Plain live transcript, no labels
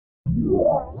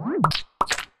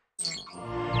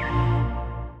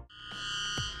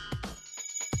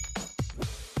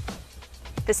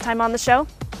This time on the show,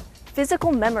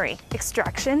 physical memory,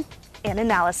 extraction, and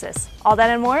analysis. All that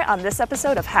and more on this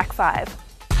episode of Hak5.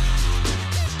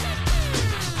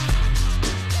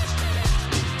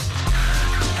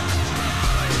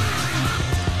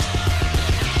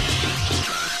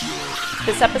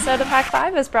 This episode of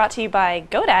Hak5 is brought to you by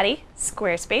GoDaddy,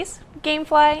 Squarespace,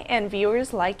 Gamefly, and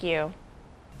viewers like you.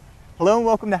 Hello and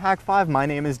welcome to Hak5. My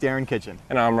name is Darren Kitchen.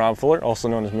 And I'm Rob Fuler, also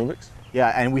known as Mubix.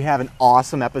 Yeah, and we have an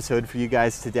awesome episode for you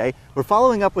guys today. We're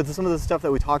following up with some of the stuff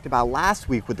that we talked about last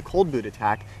week with the cold boot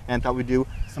attack, and thought we'd do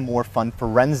some more fun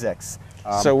forensics.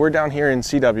 So we're down here in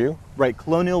CW. Right,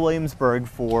 Colonial Williamsburg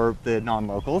for the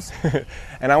non-locals.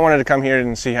 And I wanted to come here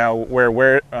and see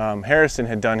where Harrison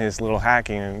had done his little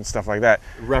hacking and stuff like that.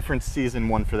 Reference season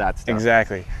 1 for that stuff.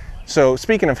 Exactly. So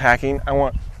speaking of hacking,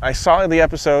 I saw the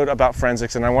episode about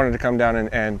forensics, and I wanted to come down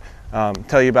and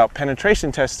tell you about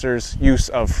penetration testers' use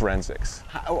of forensics.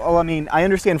 Well, I mean, I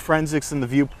understand forensics in the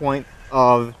viewpoint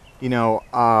of, you know,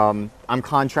 I'm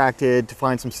contracted to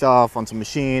find some stuff on some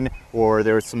machine, or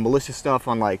there's some malicious stuff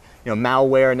on, like, you know,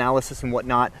 malware analysis and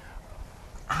whatnot.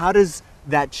 How does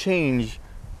that change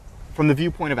from the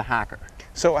viewpoint of a hacker?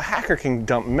 So a hacker can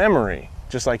dump memory,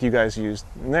 just like you guys used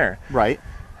in there. Right.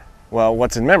 Well,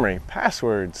 what's in memory?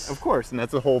 Passwords. Of course, and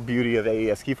that's the whole beauty of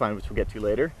AES Keyfind, which we'll get to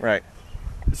later. Right.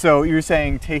 So you're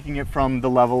saying taking it from the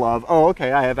level of, oh,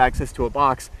 okay, I have access to a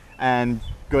box, and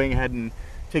going ahead and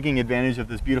taking advantage of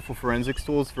this beautiful forensics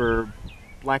tools for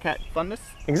Black Hat funness?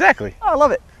 Exactly. Oh, I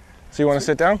love it. So you want to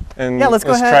sit down and yeah, let's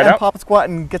go ahead try it and out? pop a squat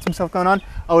and get some stuff going on.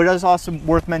 Oh, it is also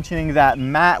worth mentioning that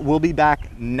Matt will be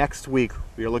back next week.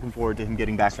 We are looking forward to him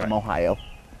getting back from Ohio.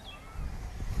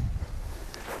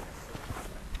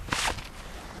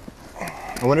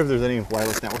 I wonder if there's any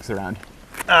wireless networks around.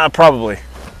 Probably.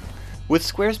 With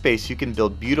Squarespace, you can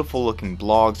build beautiful looking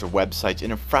blogs or websites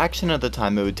in a fraction of the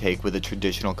time it would take with a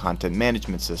traditional content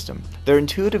management system. Their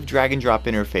intuitive drag and drop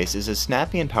interface is as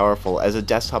snappy and powerful as a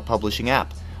desktop publishing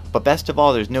app. But best of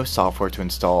all, there's no software to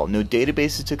install, no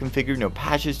databases to configure, no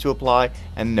patches to apply,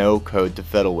 and no code to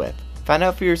fiddle with. Find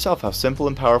out for yourself how simple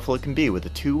and powerful it can be with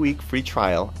a 2-week free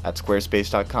trial at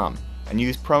squarespace.com. And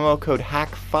use promo code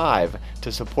HAK5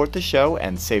 to support the show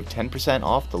and save 10%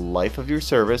 off the life of your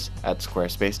service at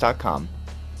squarespace.com.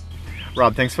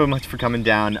 Rob, thanks so much for coming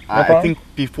down. I think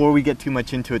before we get too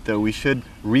much into it, though, we should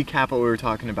recap what we were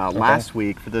talking about last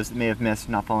week, for those that may have missed,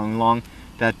 not following along,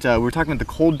 that we were talking about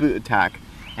the cold boot attack,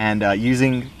 and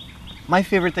using my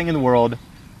favorite thing in the world,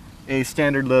 a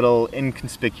standard little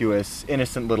inconspicuous,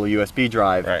 innocent little USB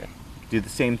drive. Right. Do the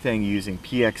same thing using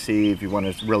PXE if you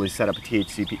want to really set up a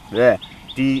DHCP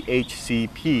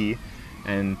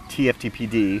and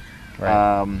TFTPD,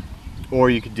 right. Or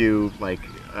you could do like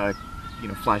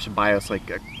flash a BIOS, like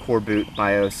a core boot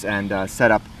BIOS, and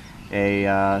set up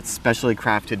a specially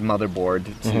crafted motherboard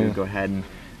to go ahead and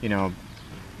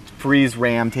freeze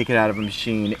RAM, take it out of a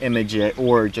machine, image it,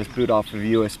 or just boot off of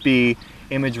USB,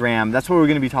 image RAM. That's what we're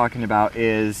going to be talking about,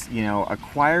 is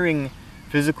acquiring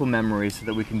physical memory so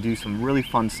that we can do some really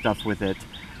fun stuff with it.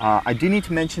 I do need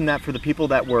to mention that for the people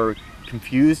that were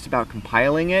confused about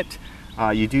compiling it,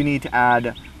 you do need to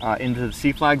add into the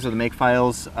C flags or the make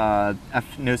files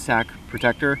InfoSec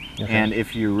protector. Okay. And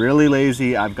if you're really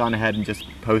lazy, I've gone ahead and just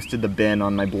posted the bin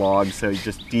on my blog, so you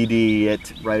just DD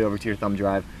it right over to your thumb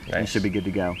drive. Nice. And you should be good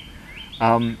to go.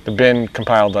 The bin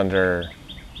compiled under...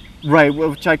 Right,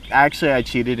 which I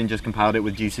cheated and just compiled it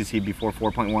with GCC before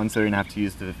 4.1, so I didn't have to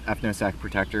use the InfoSec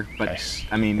protector. But nice.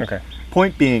 I mean,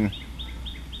 point being,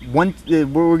 we're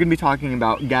going to be talking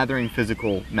about gathering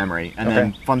physical memory and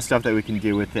then fun stuff that we can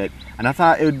do with it. And I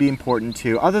thought it would be important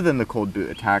to, other than the cold boot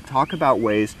attack, talk about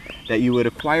ways that you would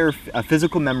acquire a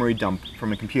physical memory dump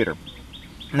from a computer.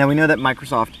 Now we know that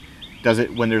Microsoft does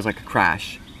it when there's like a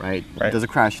crash. Right? It does a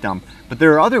crash dump. But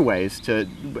there are other ways to,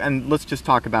 and let's just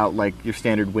talk about like your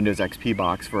standard Windows XP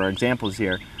box for our examples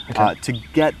here, to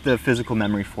get the physical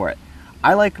memory for it.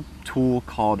 I like a tool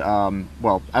called, I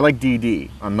like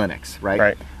DD on Linux,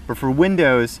 right? But for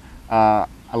Windows, I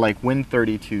like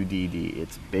Win32DD.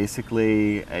 It's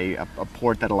basically a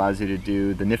port that allows you to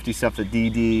do the nifty stuff that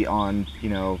DD on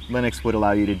Linux would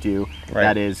allow you to do. Right.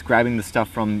 That is grabbing the stuff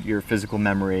from your physical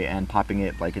memory and popping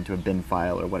it like into a bin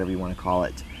file or whatever you want to call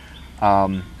it.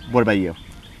 What about you?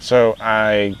 So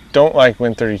I don't like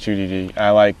Win32DD.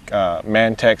 I like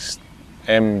Mantex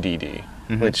MDD,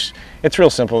 which it's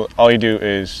real simple. All you do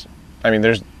is,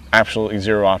 there's absolutely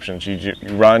zero options. You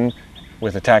run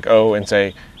with attack O and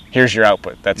say, here's your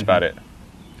output. That's about it.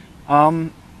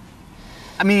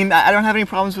 I mean, I don't have any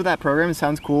problems with that program. It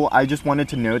sounds cool. I just wanted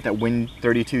to note that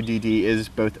Win32DD is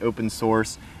both open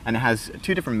source, and it has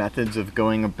two different methods of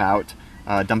going about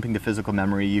dumping the physical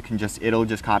memory. You can it'll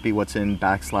just copy what's in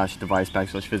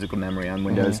 /device/physical memory on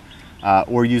Windows,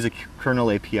 or use a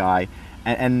kernel API.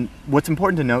 And what's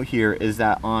important to note here is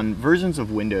that on versions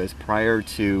of Windows prior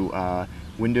to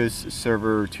Windows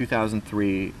Server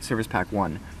 2003 Service Pack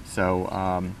 1,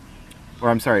 so or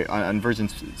I'm sorry, on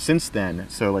versions since then,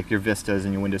 so like your Vistas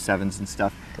and your Windows 7s and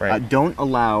stuff, right. Don't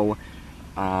allow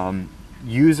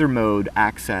user mode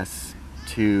access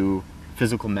to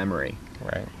physical memory.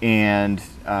 Right. And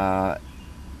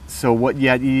so what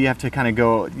you have to kind of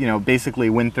go, basically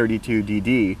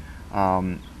Win32DD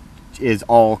is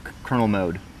all kernel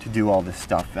mode to do all this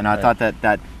stuff. And I thought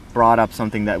that brought up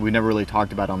something that we never really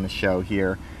talked about on the show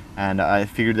here. And I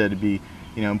figured that it'd be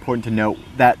important to note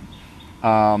that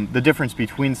the difference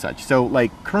between such. So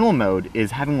like kernel mode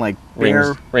is having like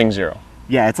ring 0.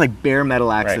 Yeah, it's like bare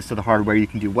metal access to the hardware. You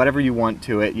can do whatever you want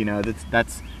to it.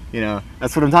 That's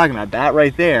what I'm talking about. That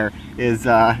right there is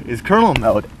kernel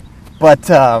mode. But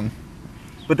then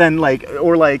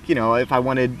if I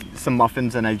wanted some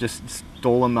muffins and I just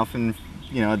stole a muffin,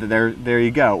 there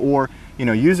you go. Or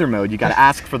user mode, you got to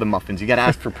ask for the muffins. You got to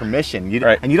ask for permission.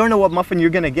 And you don't know what muffin you're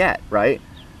gonna get, right?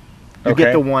 You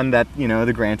get the one that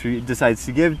the grantor decides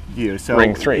to give you. So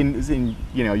ring 3. In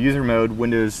user mode,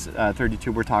 Windows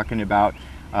 32, we're talking about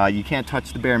you can't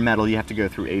touch the bare metal. You have to go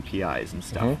through APIs and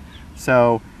stuff.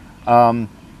 So,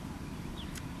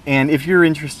 and if you're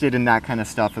interested in that kind of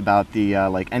stuff about the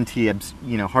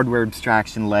hardware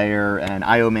abstraction layer and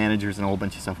I/O managers and a whole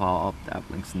bunch of stuff, I'll have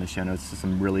links in the show notes to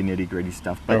some really nitty-gritty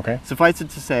stuff. But suffice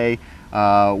it to say,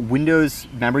 Windows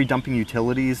memory dumping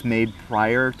utilities made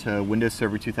prior to Windows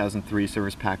Server 2003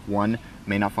 Service Pack 1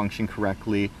 may not function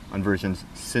correctly on versions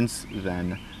since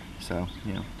then. So,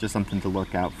 just something to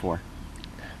look out for.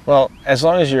 Well, as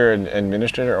long as you're an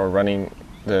administrator or running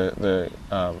the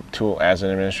tool as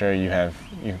an administrator,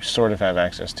 you sort of have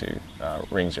access to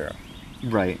ring 0.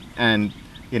 Right, and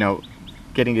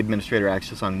getting administrator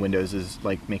access on Windows is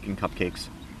like making cupcakes.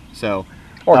 So.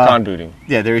 Or con booting.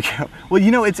 Yeah, there you go.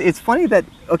 Well, it's funny that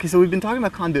so we've been talking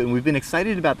about con boot and we've been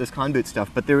excited about this con boot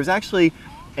stuff, but there was actually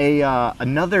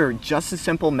another just as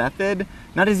simple method,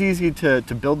 not as easy to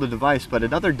build the device, but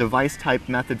another device type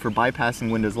method for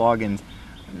bypassing Windows logins.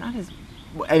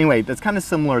 Anyway, that's kind of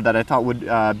similar that I thought would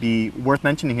be worth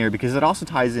mentioning here because it also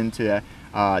ties into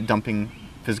dumping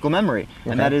physical memory,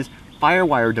 and that is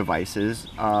FireWire devices.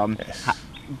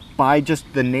 By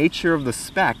just the nature of the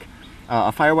spec,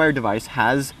 a FireWire device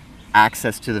has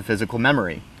access to the physical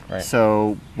memory. Right.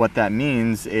 So what that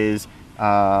means is,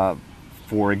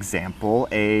 for example,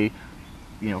 a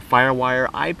FireWire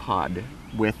iPod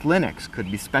with Linux could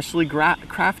be specially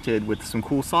crafted with some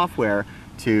cool software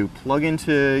to plug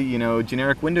into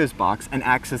generic Windows box and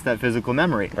access that physical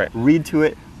memory. Right. Read from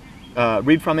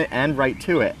it and write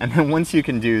to it. And then once you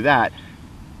can do that,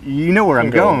 where I'm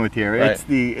going with here. Right.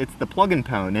 It's the plug-in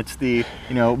pwn. It's the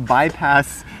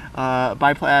bypass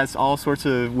all sorts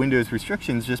of Windows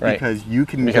restrictions just because you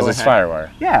can because it's FireWire.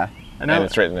 Yeah. And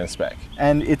it's written in spec.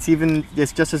 And it's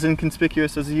just as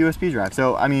inconspicuous as a USB drive.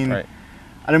 So I mean,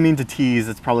 I don't mean to tease.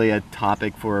 It's probably a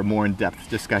topic for a more in-depth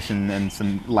discussion and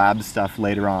some lab stuff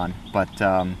later on. But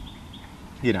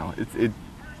it's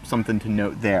something to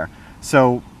note there.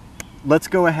 So let's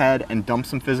go ahead and dump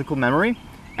some physical memory,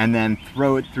 and then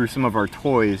throw it through some of our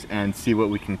toys and see what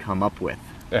we can come up with.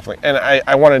 Definitely. And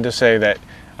I wanted to say that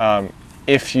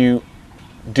if you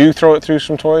do throw it through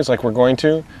some toys, like we're going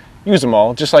to, use them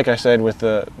all. Just like I said with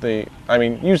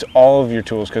use all of your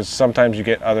tools, because sometimes you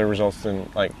get other results than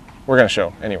we're going to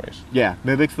show anyways. Yeah,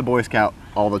 Mubix the Boy Scout,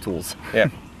 all the tools. Yeah,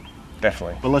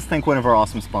 definitely. But let's thank one of our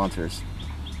awesome sponsors.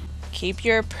 Keep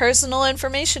your personal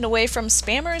information away from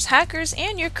spammers, hackers,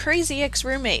 and your crazy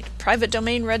ex-roommate. Private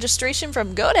domain registration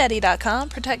from GoDaddy.com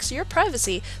protects your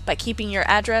privacy by keeping your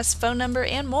address, phone number,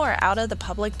 and more out of the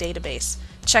public database.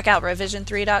 Check out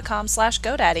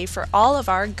revision3.com/GoDaddy for all of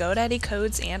our GoDaddy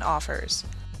codes and offers.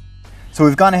 So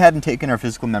we've gone ahead and taken our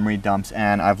physical memory dumps,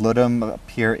 and I've loaded them up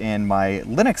here in my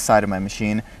Linux side of my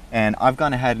machine, and I've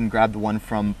gone ahead and grabbed the one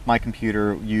from my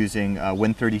computer using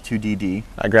Win32DD.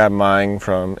 I grabbed mine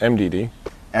from MDD.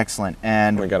 Excellent.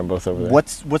 And we got them both over there.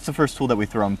 What's the first tool that we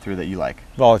throw them through that you like?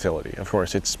 Volatility, of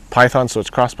course. It's Python, so it's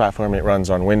cross-platform. It runs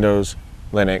on Windows,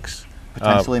 Linux.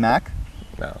 Potentially Mac?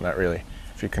 No, not really,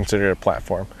 if you consider it a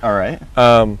platform. All right.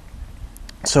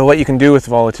 So what you can do with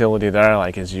volatility that I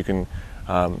like is you can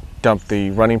dump the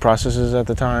running processes at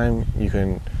the time. You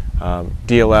can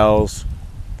DLLs,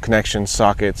 connections,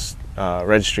 sockets,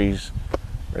 registry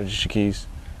keys.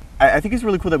 I think it's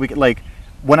really cool that we could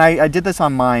when I did this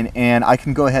on mine, and I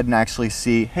can go ahead and actually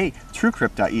see, hey,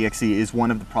 TrueCrypt.exe is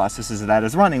one of the processes that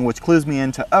is running, which clues me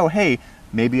into, oh, hey,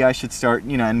 maybe I should start,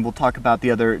 and we'll talk about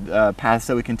the other paths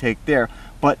that we can take there.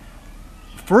 But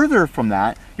further from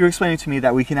that, you're explaining to me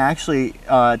that we can actually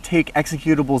take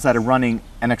executables that are running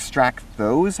and extract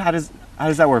those. How does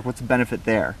that work? What's the benefit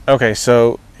there? Okay,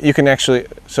 so you can actually,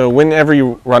 so whenever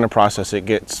you run a process, it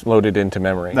gets loaded into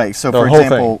memory. Like, so for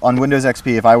example, on Windows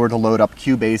XP, if I were to load up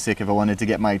QBasic, if I wanted to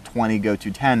get my 20 go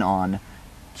to 10 on,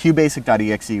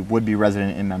 QBasic.exe would be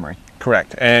resident in memory.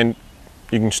 Correct, and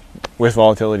you can, with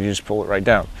volatility, just pull it right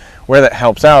down. Where that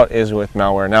helps out is with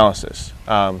malware analysis.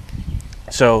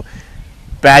 So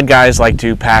bad guys like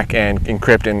to pack and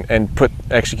encrypt and put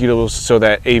executables so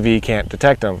that AV can't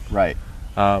detect them. Right.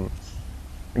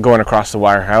 Going across the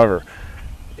wire, however.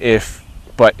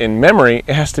 But in memory,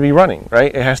 it has to be running,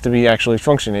 right? It has to be actually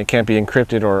functioning. It can't be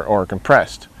encrypted or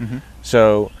compressed. Mm-hmm.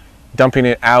 So dumping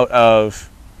it out of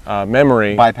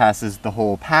memory bypasses the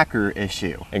whole packer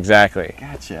issue. Exactly.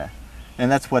 Gotcha. And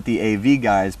that's what the AV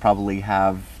guys probably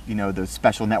have, those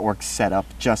special networks set up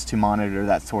just to monitor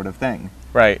that sort of thing.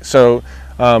 Right. So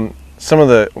some of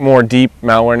the more deep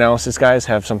malware analysis guys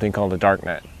have something called a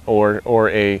darknet or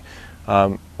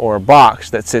a box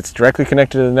that sits directly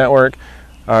connected to the network,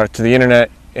 to the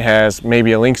internet. It has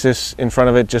maybe a Linksys in front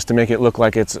of it just to make it look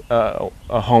like it's a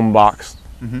home box.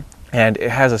 Mm-hmm. And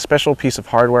it has a special piece of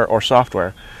hardware or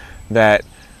software that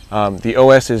the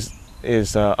OS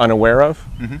is unaware of,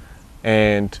 mm-hmm.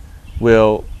 and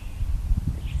will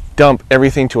dump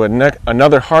everything to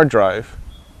another hard drive,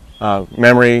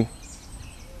 memory,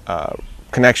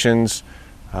 connections,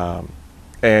 and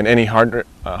any hard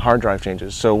drive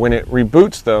changes. So when it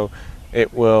reboots, though,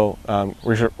 it will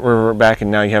revert back, and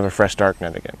now you have a fresh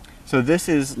darknet again. So this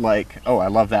is like, oh, I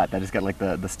love that. That has got like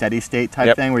the steady state type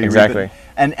Yep, thing where you exactly.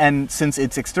 And since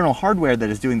it's external hardware that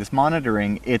is doing this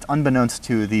monitoring, it's unbeknownst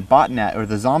to the botnet or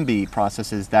the zombie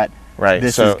processes that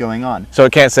this is going on. So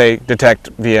it can't say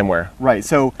detect VMware. Right.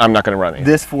 So I'm not going to run it.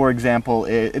 This, for example,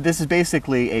 this is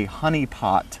basically a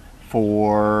honeypot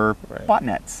for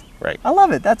botnets. Right. I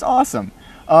love it. That's awesome.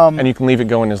 And you can leave it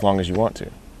going as long as you want to,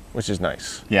 which is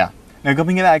nice. Yeah. Now,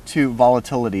 going back to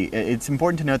volatility, it's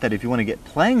important to note that if you want to get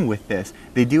playing with this,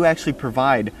 they do actually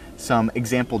provide some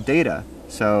example data.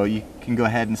 So you can go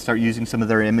ahead and start using some of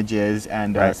their images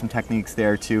and some techniques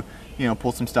there to,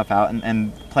 pull some stuff out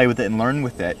and play with it and learn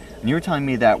with it. And you were telling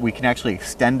me that we can actually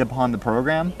extend upon the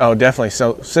program? Oh, definitely.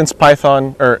 So since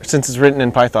it's written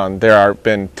in Python, there have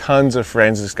been tons of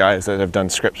forensics guys that have done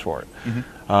scripts for it.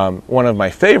 Mm-hmm. One of my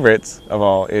favorites of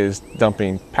all is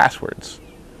dumping passwords.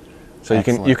 So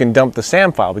you can dump the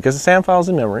SAM file, because the SAM file is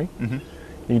in memory.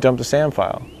 Mm-hmm. You dump the SAM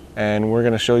file, and we're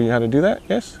going to show you how to do that.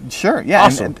 Yes. Sure. Yeah.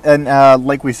 Awesome. And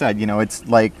like we said, it's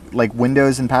like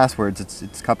Windows and passwords.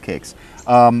 It's cupcakes.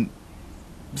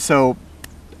 So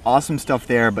awesome stuff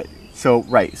there. But so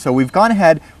we've gone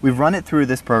ahead, we've run it through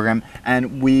this program,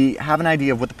 and we have an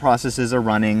idea of what the processes are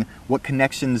running, what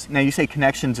connections. Now you say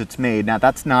connections it's made. Now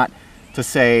that's not to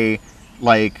say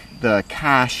like the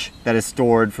cache that is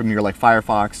stored from your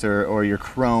Firefox or your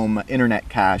Chrome internet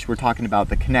cache. We're talking about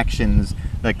the connections,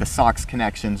 like the SOCKS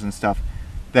connections and stuff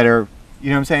that are, you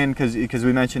know what I'm saying? Because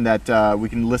we mentioned that we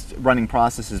can list running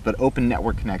processes, but open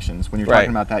network connections. When you're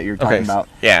talking about that, you're talking about...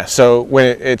 Yeah, so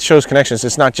when it shows connections,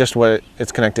 it's not just what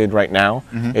it's connected right now.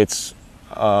 Mm-hmm. It's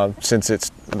since it's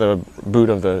the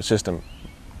boot of the system.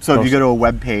 So if you go to a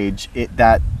web page,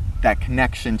 that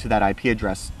connection to that IP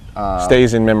address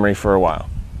stays in memory for a while.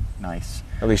 Nice.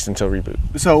 At least until reboot.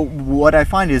 So what I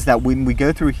find is that when we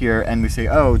go through here and we say,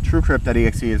 oh,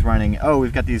 TrueCrypt.exe is running, oh,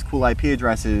 we've got these cool IP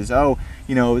addresses, oh,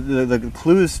 the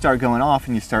clues start going off,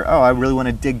 and you start, oh, I really want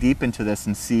to dig deep into this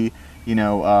and see,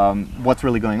 what's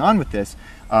really going on with this.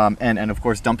 And of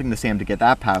course, dumping the SAM to get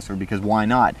that password, because why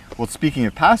not? Well, speaking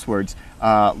of passwords,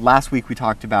 last week we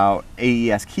talked about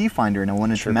AES Key Finder, and I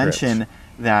wanted to mention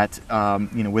that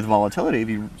with volatility, if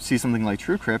you see something like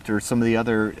TrueCrypt or some of the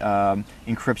other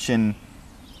encryption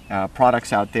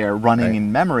products out there running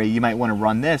in memory, you might want to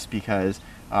run this because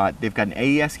they've got an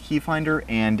AES key finder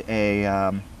and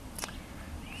a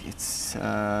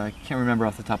I can't remember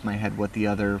off the top of my head what the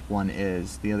other one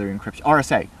is. The other encryption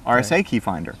RSA key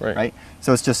finder, right?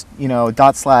 So it's just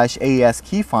 /AES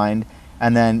key find,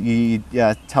 and then you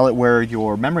tell it where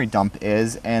your memory dump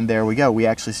is, and there we go. We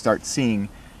actually start seeing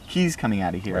keys coming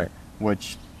out of here,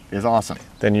 which is awesome.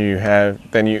 Then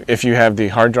if you have the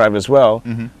hard drive as well,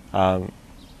 mm-hmm.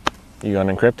 You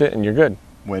unencrypt it and you're good.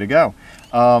 Way to go.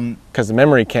 Because the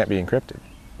memory can't be encrypted.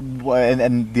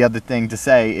 And the other thing to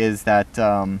say is that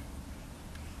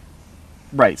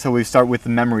Right, so we start with the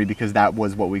memory because that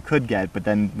was what we could get, but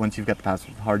then once you've got the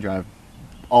password for the hard drive,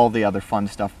 all the other fun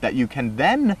stuff that you can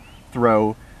then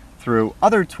throw through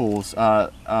other tools,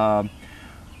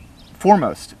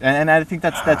 Foremost, and I think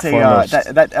that's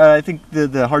I think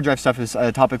the hard drive stuff is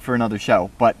a topic for another show,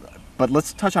 but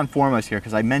let's touch on Foremost here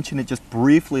because I mentioned it just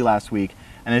briefly last week,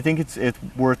 and I think it's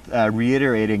worth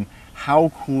reiterating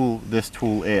how cool this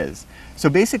tool is. So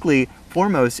basically,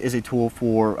 Foremost is a tool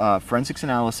for forensics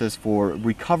analysis, for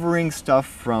recovering stuff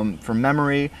from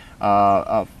memory,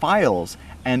 files,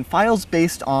 and files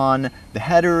based on the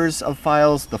headers of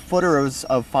files, the footers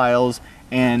of files,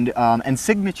 and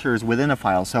signatures within a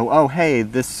file. So, oh hey,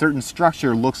 this certain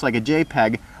structure looks like a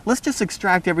JPEG. Let's just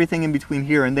extract everything in between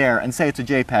here and there and say it's a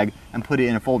JPEG and put it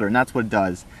in a folder, and that's what it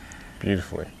does.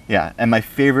 Beautifully. Yeah, and my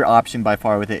favorite option by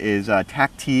far with it is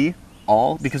TAC-T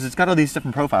all, because it's got all these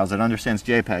different profiles. It understands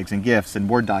JPEGs and GIFs and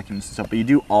Word documents and stuff, but you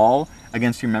do all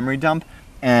against your memory dump,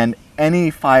 and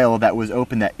any file that was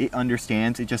open that it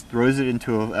understands, it just throws it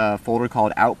into a folder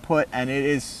called output, and it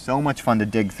is so much fun to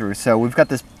dig through. So we've got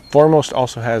this. Foremost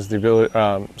also has the ability,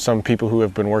 some people who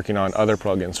have been working on other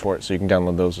plugins for it, so you can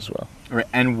download those as well. Right,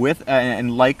 and with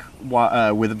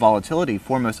with volatility,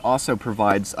 Foremost also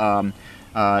provides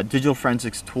digital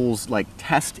forensics tools like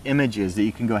test images that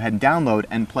you can go ahead and download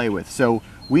and play with. So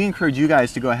we encourage you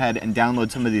guys to go ahead and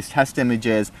download some of these test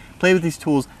images, play with these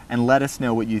tools, and let us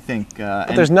know what you think.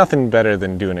 But there's nothing better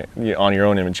than doing it on your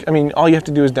own image. I mean, all you have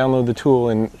to do is download the tool,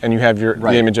 and you have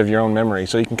the image of your own memory,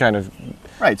 so you can kind of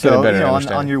Right, so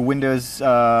on your Windows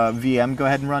VM, go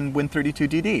ahead and run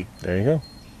Win32DD. There you go.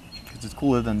 Because it's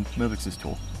cooler than Mubix's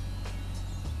tool.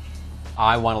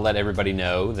 I want to let everybody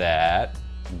know that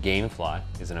Gamefly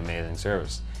is an amazing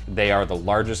service. They are the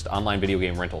largest online video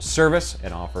game rental service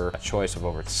and offer a choice of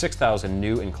over 6,000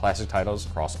 new and classic titles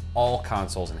across all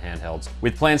consoles and handhelds.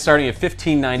 With plans starting at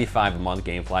 $15.95 a month,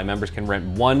 Gamefly members can rent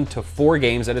 1 to 4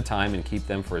 games at a time and keep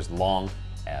them for as long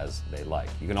as they like.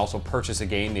 You can also purchase a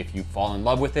game if you fall in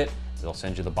love with it. They'll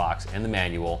send you the box and the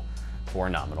manual for a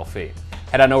nominal fee.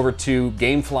 Head on over to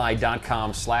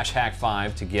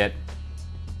gamefly.com/Hak5 to get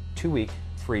 2-week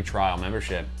free trial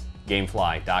membership.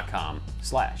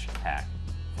 Gamefly.com/Hak5.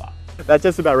 That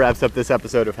just about wraps up this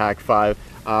episode of Hak5.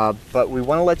 But we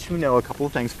want to let you know a couple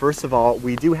of things. First of all,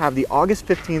 we do have the August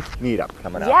 15th meetup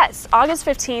coming up. Yes, August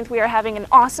 15th, we are having an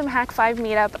awesome Hak5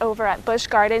 meetup over at Busch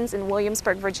Gardens in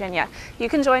Williamsburg, Virginia. You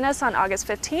can join us on August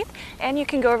 15th, and you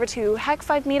can go over to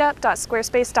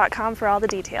hak5meetup.squarespace.com for all the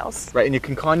details. Right, and you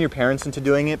can con your parents into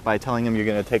doing it by telling them you're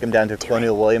going to take them down to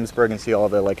Colonial Williamsburg and see all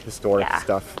the historic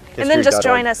stuff. And then just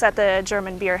join us at the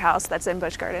German beer house that's in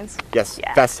Busch Gardens. Yes,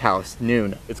 Fest House,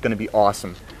 noon. It's going to be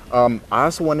awesome. I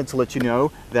also wanted to let you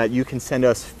know that you can send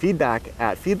us feedback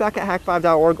at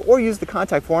hak5.org or use the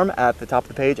contact form at the top of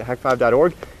the page at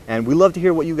hak5.org. And we love to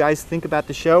hear what you guys think about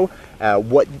the show,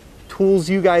 what tools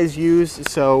you guys use.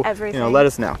 So, let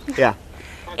us know. Yeah.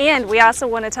 And we also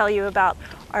want to tell you about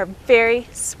our very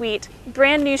sweet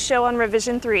brand new show on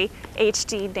Revision 3,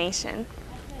 HD Nation.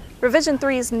 Revision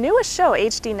 3's newest show,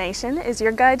 HD Nation, is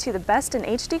your guide to the best in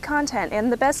HD content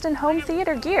and the best in home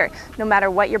theater gear, no matter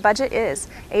what your budget is.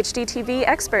 HD TV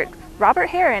expert Robert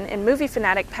Heron and movie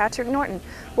fanatic Patrick Norton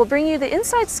will bring you the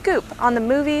inside scoop on the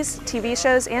movies, TV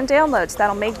shows, and downloads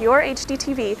that'll make your HD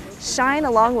TV shine,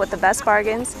 along with the best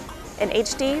bargains in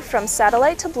HD from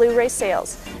satellite to Blu-ray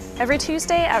sales. Every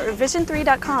Tuesday at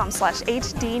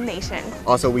revision3.com/HD Nation.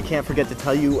 Also, we can't forget to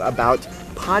tell you about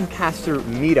Podcaster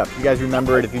Meetup. You guys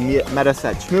remember it if you met us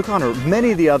at ShmooCon or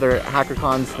many of the other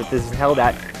HackerCons that this is held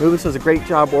at. Mubix does a great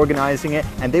job organizing it,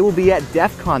 and they will be at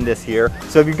DEF CON this year.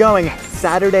 So if you're going,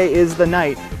 Saturday is the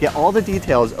night. Get all the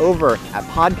details over at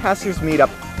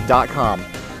podcastersmeetup.com.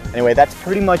 Anyway, that's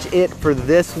pretty much it for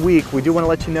this week. We do want to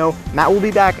let you know Matt will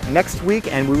be back next week,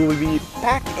 and we will be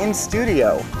back in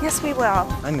studio. Yes, we will.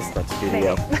 I miss that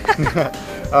studio.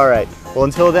 All right. Well,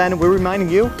 until then, we're reminding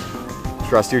you,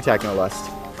 trust your techno list.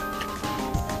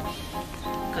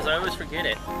 Because I always forget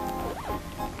it.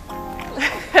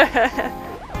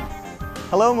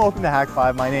 Hello and welcome to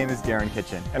Hak5. My name is Darren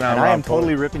Kitchen. And I am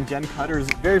totally ripping Jen Cutter's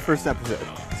very first episode.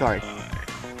 Sorry.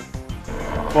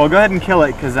 Well, go ahead and kill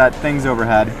it, because that thing's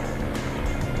overhead.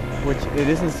 Which it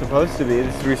isn't supposed to be.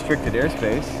 It's restricted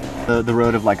airspace. The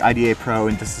road of like IDA Pro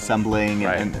and disassembling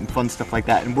and fun stuff like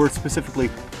that. And we're specifically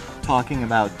talking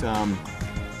about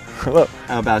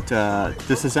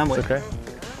disassembly. It's okay.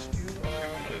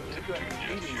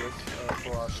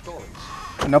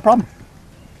 No problem.